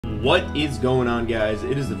What is going on, guys?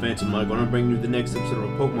 It is the Phantom Michael, and I'm bringing you the next episode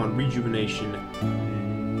of Pokemon Rejuvenation.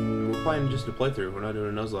 We're playing just a playthrough. We're not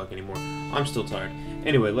doing a Nuzlocke anymore. I'm still tired.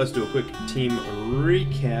 Anyway, let's do a quick team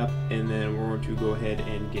recap, and then we're going to go ahead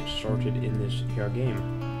and get started in this here game.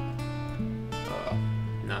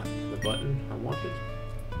 Not the button I wanted.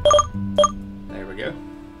 There we go.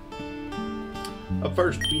 Up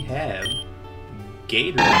first, we have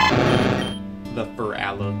Gator, the fur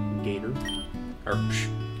alligator, or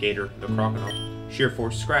Gator, the crocodile. Sheer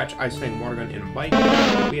Force, Scratch, Ice Fang, Water Gun, and Bite.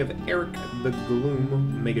 We have Eric, the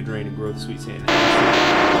Gloom, Mega Drain, and Growth, Sweet Sand,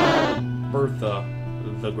 Bertha,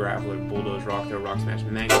 the Graveler, Bulldoze, Rock Throw, Rock Smash,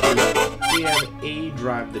 Mango. We have A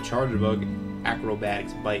Drive, the Charger Bug,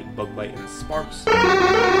 Acrobatics, Bite, Bug Bite, and Sparks. We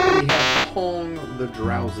have Pong, the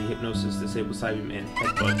Drowsy, Hypnosis, Disable, Psybeam, and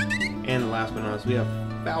Headbutt. And last but not least, we have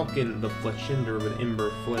Falcon, the Fletchinder, with Ember,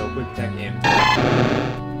 Flail, Quick Attack, and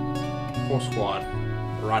Full Squad.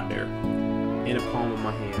 Right there. In the palm of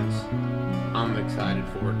my hands. I'm excited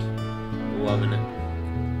for it. Loving it.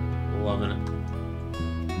 Loving it.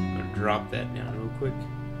 I'm gonna drop that down real quick.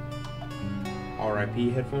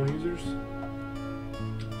 RIP headphone users.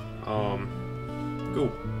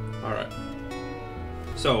 Cool. Alright.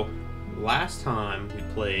 So, last time we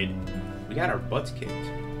played, we got our butts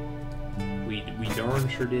kicked. We darn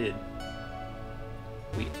sure did.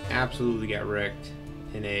 We absolutely got wrecked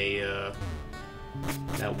in a,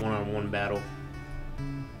 that one-on-one battle. I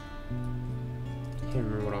can't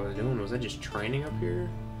remember what I was doing. Was I just training up here?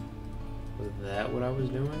 Was that what I was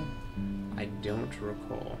doing? I don't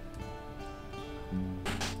recall.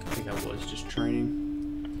 I think I was just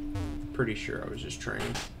training. Pretty sure I was just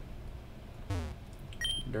training.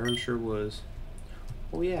 Darn sure was.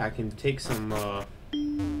 Oh yeah, I can take some,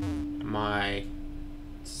 my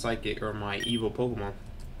psychic, or my evil Pokemon.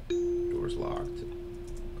 Door's locked.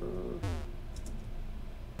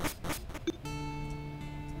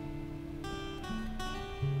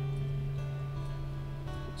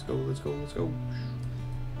 Let's go.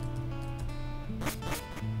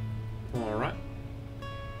 Alright.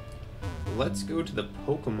 Let's go to the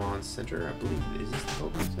Pokemon Center, I believe. Is this the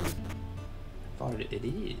Pokemon Center? I thought it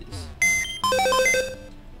is.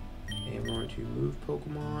 And we're going to move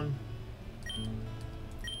Pokemon.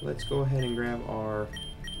 Let's go ahead and grab our...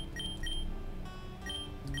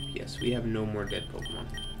 Yes, we have no more dead Pokemon.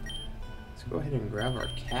 Let's go ahead and grab our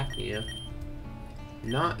Cacnea.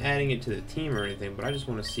 Not adding it to the team or anything, but I just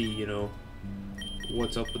want to see, you know,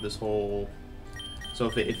 what's up with this whole... So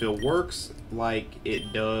if it works like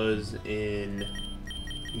it does in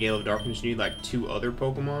Gale of Darkness, you need like 2 other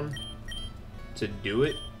Pokemon to do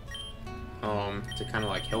it, to kind of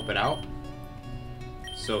like help it out.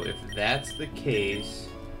 So if that's the case,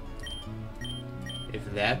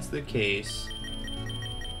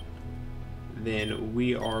 then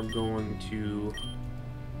we are going to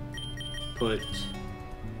put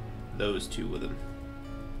those 2 with him.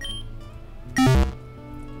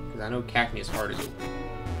 Because I know Cacnea's heart is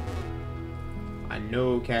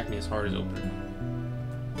open.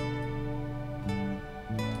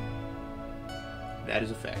 That is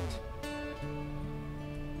a fact.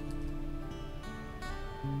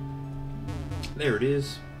 There it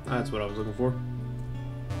is. That's what I was looking for.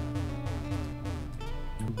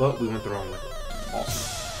 But we went the wrong way. Awesome.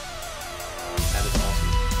 That is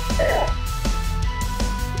awesome.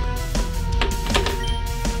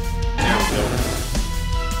 There we go.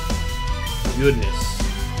 Goodness.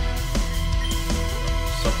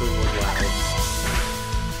 Sucker was loud.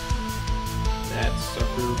 That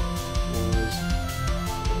sucker was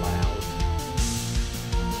loud.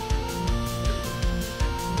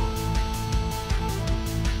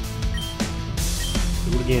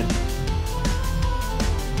 Do it again.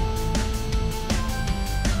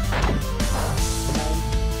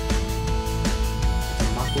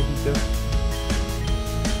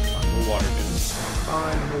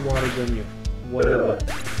 Fine, no water gun you. Whatever.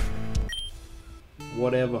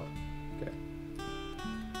 Okay.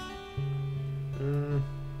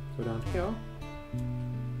 Go down here.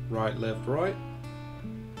 Right, left, right.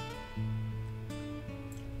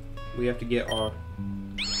 We have to get our...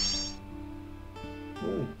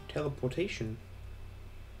 Oh, teleportation.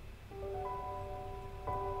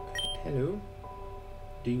 Hello.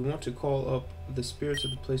 Do you want to call up the spirits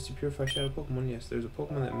of the place to purify shadow Pokemon? Yes, there's a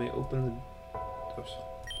Pokemon that may open the doors.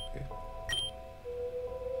 Okay.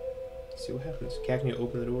 Let's see what happens. Cacnea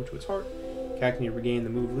opened the door to its heart. Cacnea regained the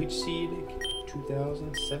move Leech Seed.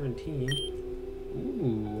 2017.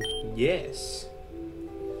 Ooh, yes.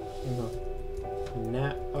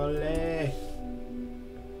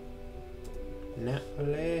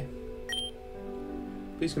 Napoli.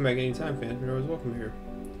 Please come back anytime, fans. You're always welcome here.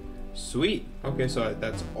 Sweet. Okay, so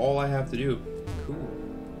that's all I have to do. Cool.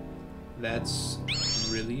 That's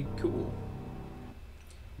really cool.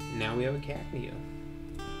 Now we have a Cacnea.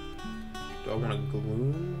 Do I want a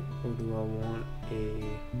Gloom or do I want a...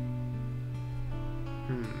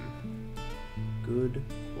 Good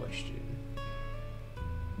question.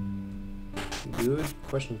 Good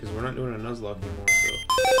question, because we're not doing a Nuzlocke anymore, so...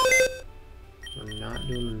 We're not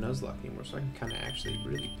doing a Nuzlocke anymore, so I can kind of actually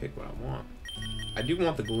really pick what I want. I do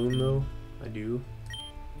want the Gloom, though. I do.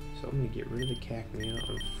 So I'm going to get rid of the Cacnea,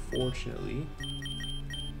 unfortunately.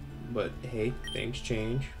 But, hey, things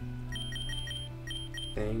change.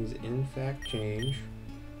 Things, in fact, change.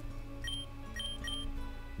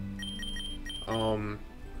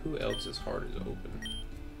 Who else's heart is open?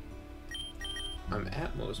 I'm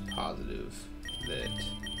at most positive that...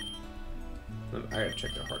 I gotta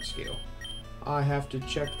check their heart scale. I have to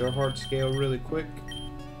check their heart scale really quick.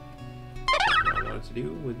 That's what I wanted to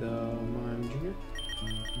do with Mime Jr.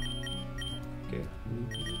 Okay,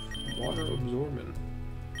 water absorbent.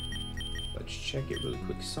 Let's check it really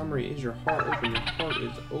quick. Summary, is your heart open? Your heart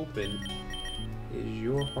is open. Is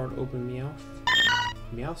your heart open, Meowth?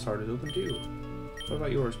 Meowth's heart is open too. What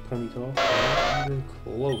about yours, Ponyta? Not even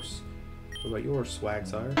close. What about yours,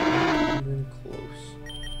 Swagsire? Not even close.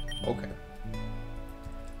 Okay.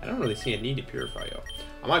 I don't really see a need to purify y'all.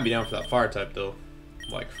 I might be down for that fire type though.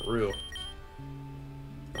 Like, for real.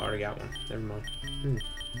 I already got one. Never mind. You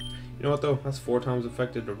know what though? That's 4 times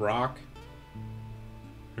affected to rock.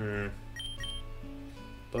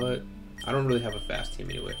 But I don't really have a fast team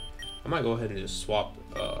anyway. I might go ahead and just swap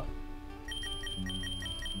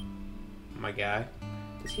my guy.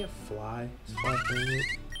 Does he have fly? Is fly a thing?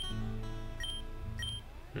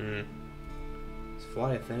 Is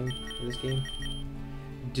fly a thing in this game?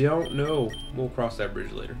 Don't know. We'll cross that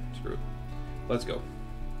bridge later. Screw it. Let's go.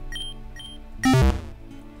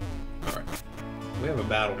 Alright. We have a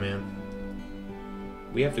battle, man.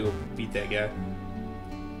 We have to go beat that guy.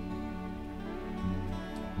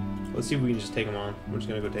 Let's see if we can just take him on. We're just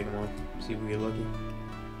gonna go take him on. See if we get lucky.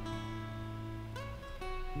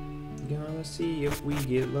 Gonna see if we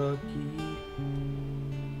get lucky.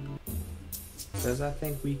 'Cause I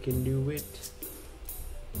think we can do it.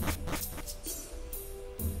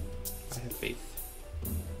 I have faith.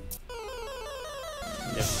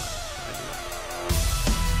 Never mind.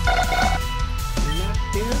 Not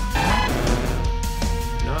here.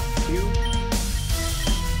 Not you.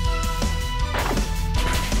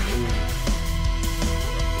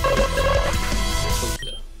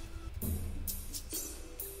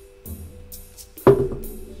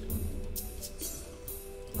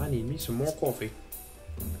 I need me some more coffee.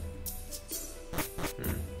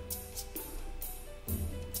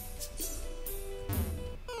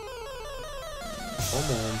 Come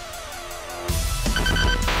on.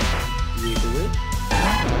 Wiggle it.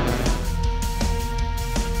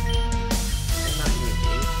 Not even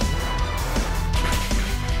eight.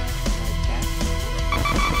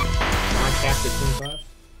 My cap at 25.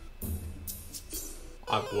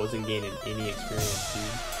 I wasn't gaining any experience,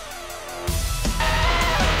 dude.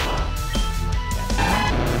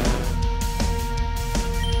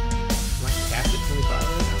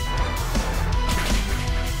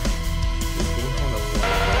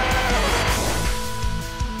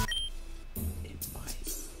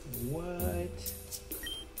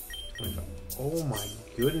 Oh my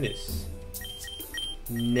goodness.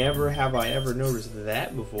 Never have I ever noticed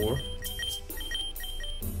that before.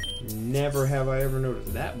 Never have I ever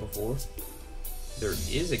noticed that before. There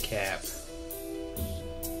is a cap.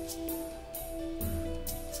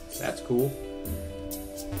 That's cool.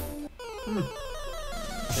 Never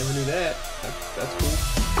knew that. That's cool.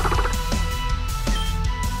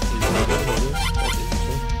 That's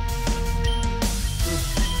interesting.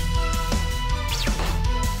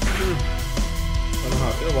 I don't know how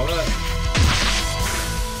I feel about that.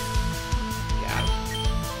 Got him.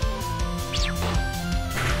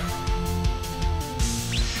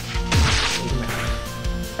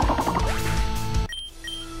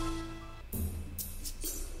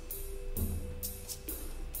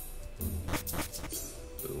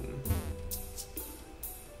 Boom.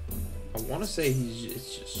 I want to say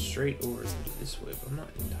it's just straight over this way, but I'm not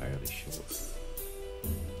entirely sure.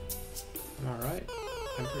 Am I right?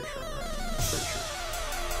 I'm pretty sure I'm right. I'm pretty sure.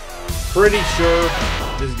 Pretty sure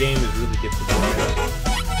this game is really difficult, guys.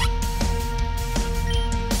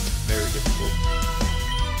 Very difficult.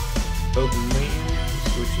 Pokemon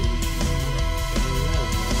switching.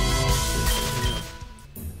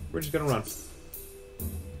 We're just gonna run.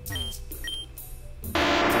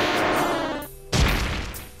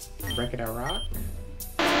 Break it out, rock.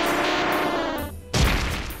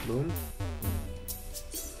 Boom.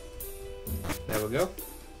 There we go.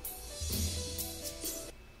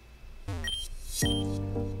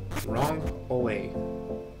 Wrong away.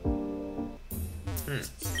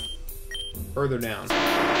 Further down.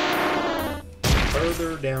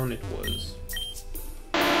 Further down it was.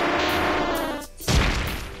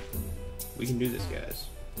 We can do this, guys.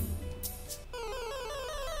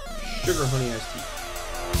 Sugar honey iced tea.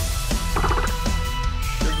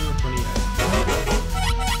 Sugar honey iced tea.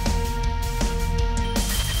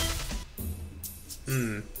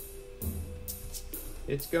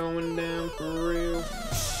 It's going down for real.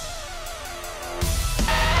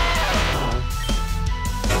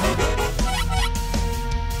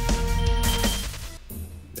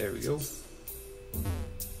 There we go.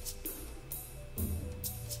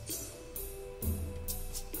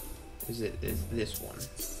 Is this one?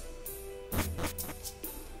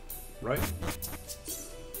 Right?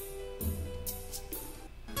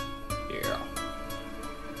 Yeah.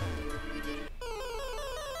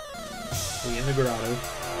 We in the grotto.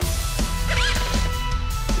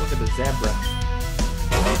 Look at the zebra.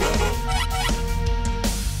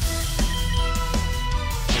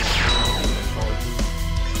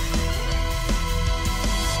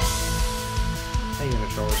 How you gonna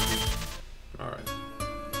charge me? Alright.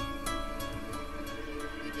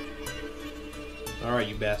 Alright,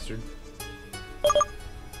 you bastard.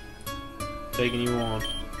 Taking you on.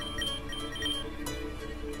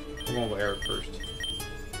 I'm going with Eric first.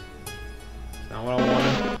 It's not what I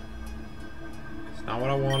wanted. It's not what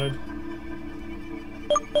I wanted.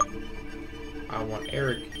 I want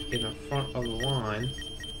Eric in the front of the line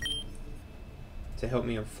to help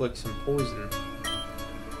me inflict some poison.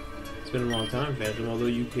 It's been a long time, Phantom. Although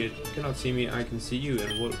you cannot see me, I can see you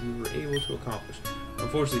and what we were able to accomplish.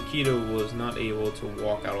 Unfortunately, Keto was not able to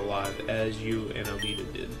walk out alive as you and Alita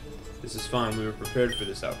did. This is fine, we were prepared for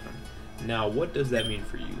this outcome. Now, what does that mean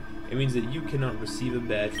for you? It means that you cannot receive a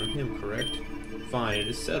badge from him, correct? Fine, it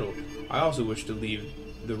is settled. I also wish to leave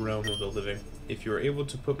the realm of the living. If you are able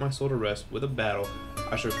to put my soul to rest with a battle,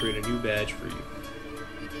 I shall create a new badge for you.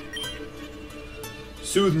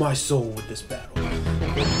 Soothe my soul with this battle. Can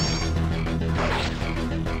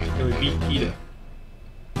we beat Keto?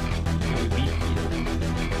 Can we beat Keto?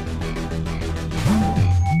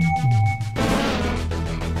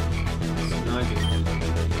 This is not good.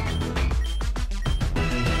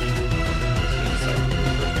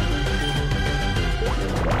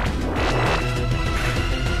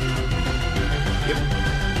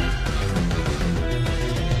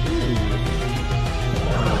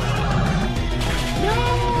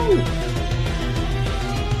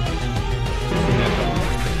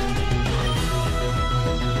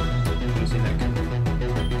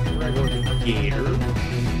 Gator.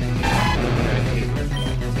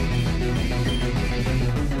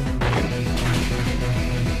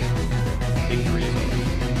 Victory is over.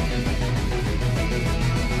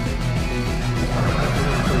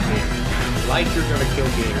 Like you're gonna kill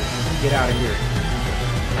Gator. Get out of here.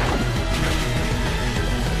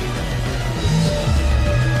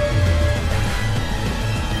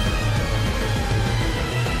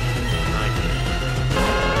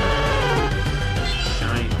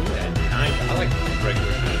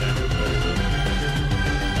 Regular kind of damage,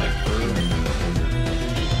 like brutal.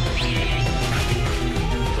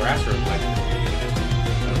 Grass or like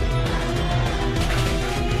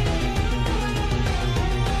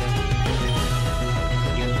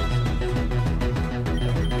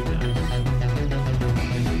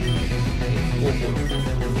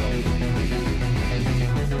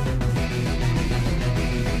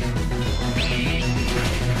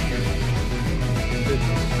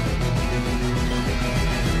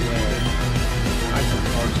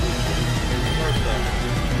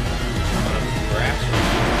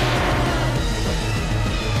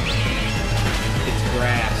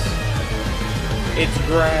it's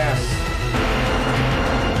grass.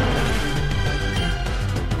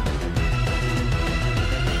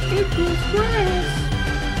 It is grass.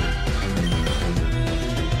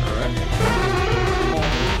 Alright.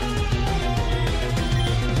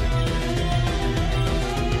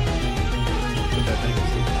 Put that thing to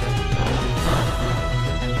sleep.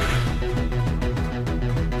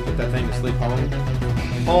 Put that thing to sleep, Hong.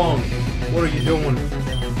 Hong, what are you doing?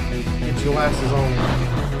 Get your glasses on.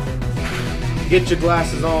 Get your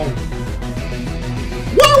glasses on.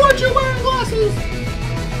 Why weren't you wearing glasses?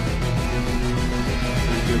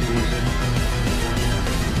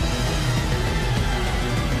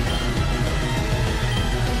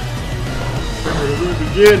 Where do we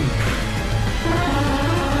begin?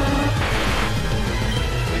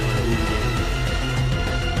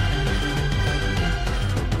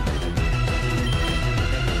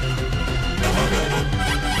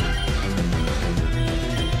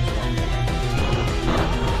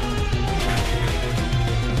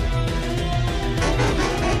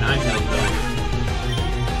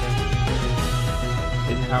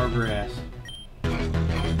 Power grass.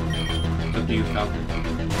 It's up to you, Falcon.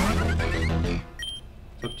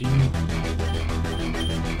 It's up to you.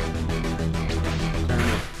 Turn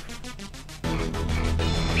it.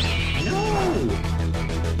 No!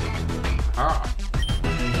 Ah.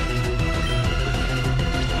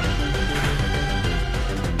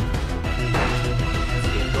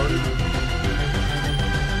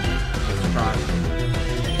 Let's try.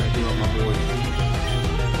 Do up my boy.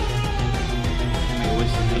 Make a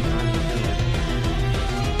wish as many times as you can.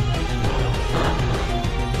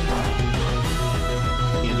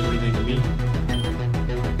 Can't do anything to me.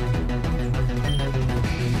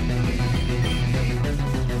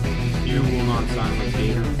 You will not silence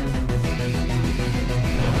Gator.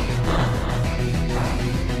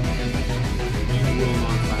 You will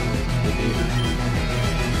not silence the Gator.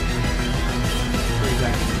 3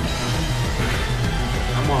 seconds.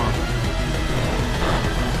 Come on.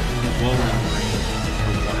 Bowling range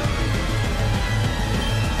for water.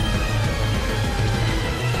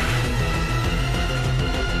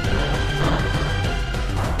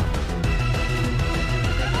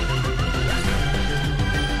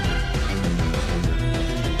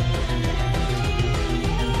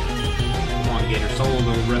 Come on, Gator. Solo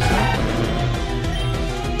the rest of it.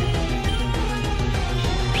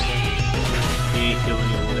 He ain't killing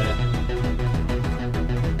you with that.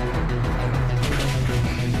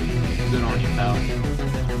 Good on you, pal.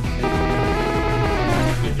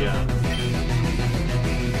 Good job.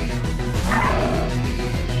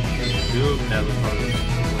 Good, that was probably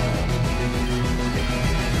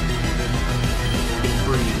Get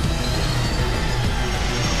free.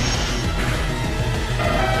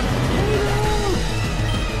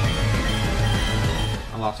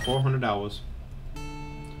 I lost $400.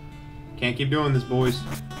 Can't keep doing this, boys.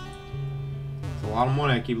 It's a lot of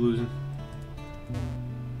money I keep losing.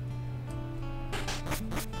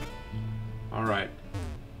 Alright.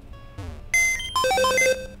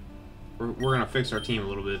 We're gonna fix our team a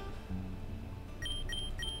little bit.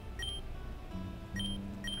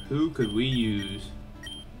 Who could we use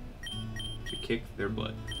to kick their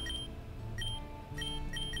butt?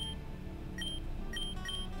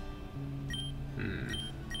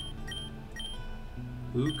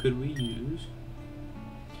 Who could we use?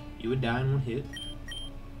 You would die in one hit.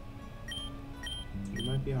 You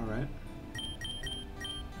might be alright.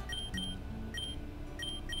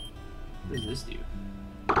 What does this do?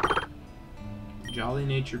 Jolly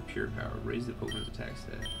Nature Pure Power. Raise the Pokemon's attack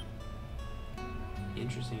stat.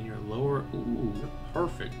 Interesting. You're lower. Ooh,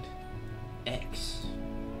 perfect. X.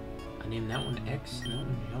 I named that one X and that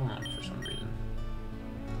one John for some reason.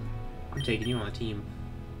 I'm taking you on the team.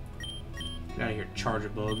 Get out of here,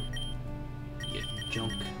 Charge-a-Bug. You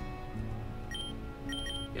junk.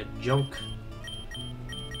 You junk.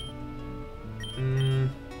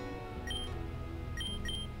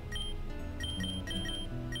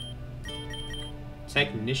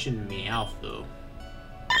 Technician Meowth, though.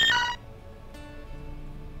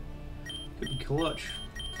 Could be clutch.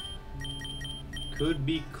 Could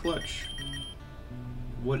be clutch.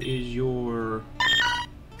 What is your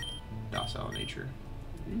docile nature?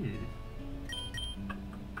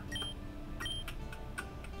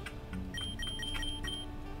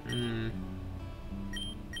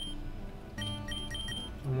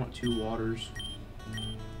 I want 2 waters.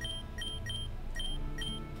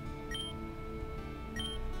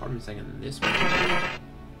 Pardon me a second, this one.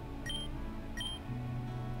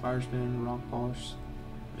 Fire spin, rock polish,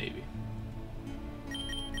 maybe. What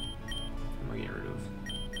am I getting rid of?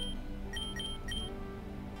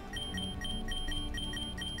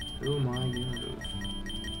 Who am I getting rid of?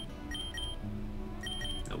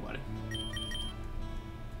 Nobody.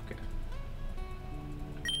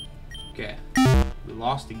 Okay. We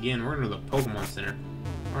lost again. We're going to the Pokemon Center.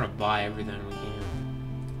 We're going to buy everything we can.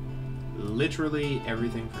 Literally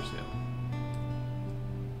everything for sale.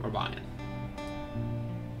 We're buying.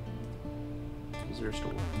 Is there a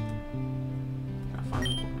store? Can I find the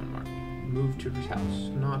Pokemon Market? Move to his house.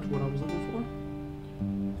 Not what I was looking for.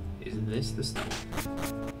 Is this the stuff?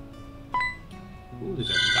 Ooh, there's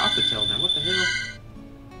a Gothitelle now. What the hell?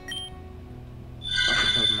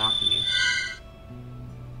 Gothitelle's mocking you.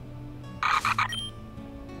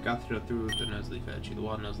 Gothitelle threw the Nuzleaf at you. The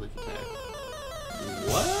wild Nuzleaf attack.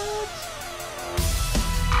 What?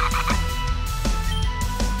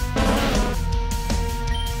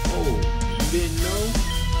 Oh, you didn't know?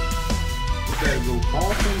 You better go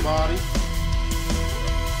call somebody.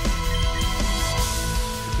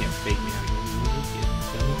 You can't fake me out of here.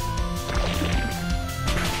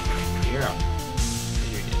 Yeah.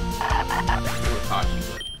 You're dead. Or caught you,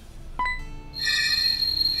 but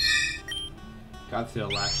God feel a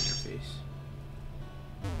laugh in your face.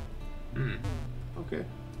 Okay.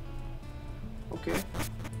 Okay.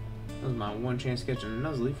 That was my one chance catching a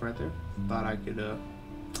Nuzleaf right there. Thought I could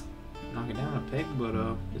knock it down a peg, but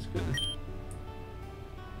it's good.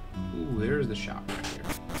 Ooh, there's the shop right here.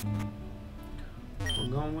 We're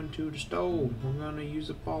going to the store. We're gonna use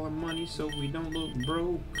up all our money so we don't look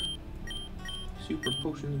broke. Super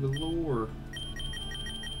potions galore.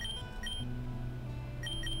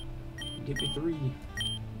 Give me 3.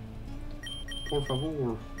 Por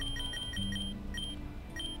favor.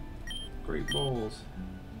 Great balls.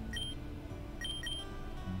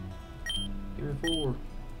 Give me 4.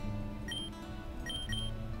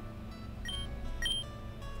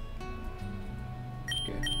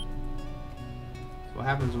 Okay. So what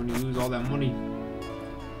happens when you lose all that money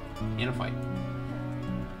in a fight?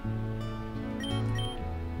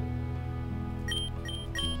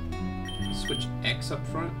 Switch X up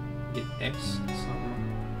front. Get X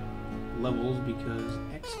some levels because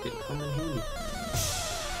X could come in handy.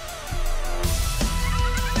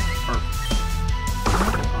 Perfect.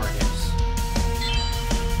 Alright, X.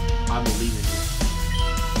 I believe in you.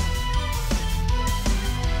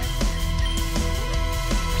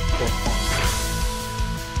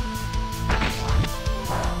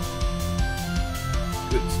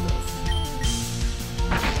 Good stuff.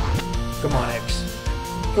 Come on, X.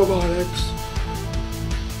 Come on, X.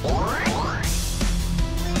 Come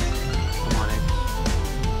on, X.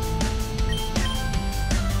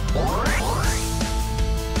 Come on, X.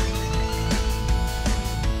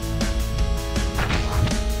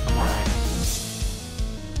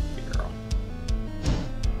 Girl.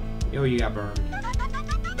 Yo, you got burned.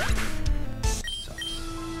 Sucks.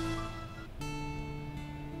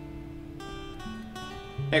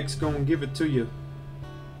 X gonna give it to you.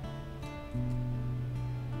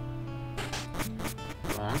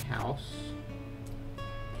 Wrong house.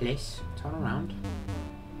 Place. Turn around.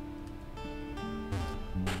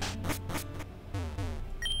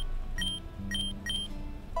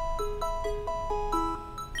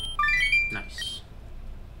 Nice.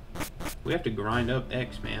 We have to grind up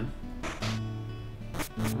X, man.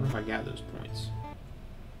 I wonder if I got those points.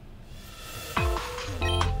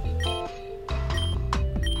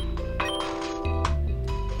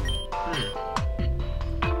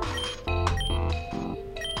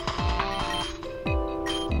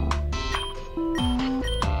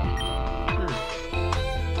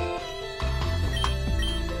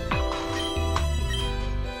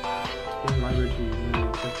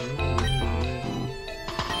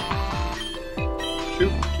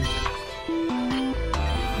 Shoot.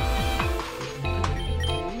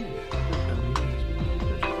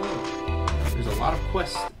 There's a lot of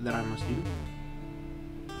quests that I must do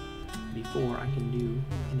before I can do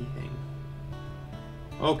anything.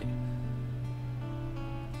 Okay.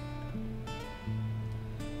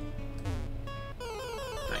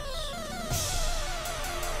 Nice.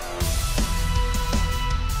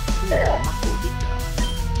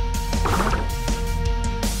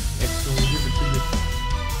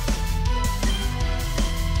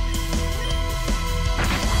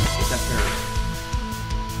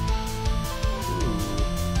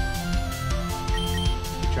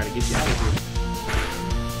 Try to get you out of here.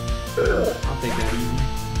 I'll take that easy.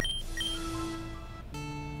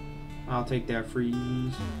 I'll take that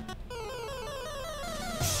freeze.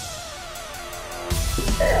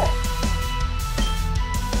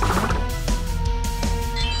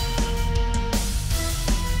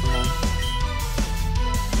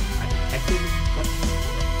 I detected what?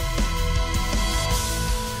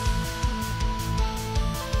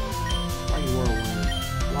 Why are you whirlwinding?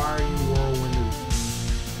 Why are you whirlwinding?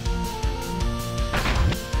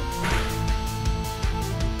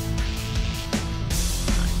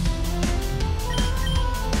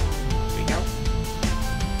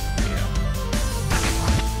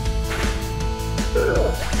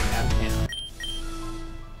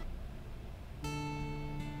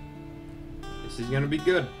 This is gonna be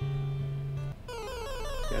good.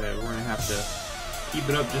 We're gonna have to keep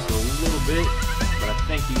it up just a little bit, but I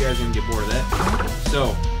think you guys are gonna get bored of that.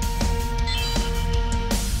 So,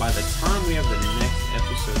 by the time we have the next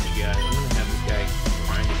episode, you guys, I'm gonna have this guy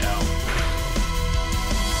grind it out.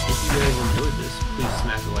 If you guys enjoyed this, please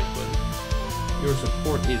smash the like button. Your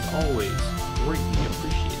support is always greatly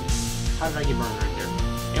appreciated. How did I get burned right there?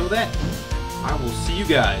 And with that, I will see you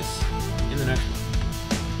guys in the next one.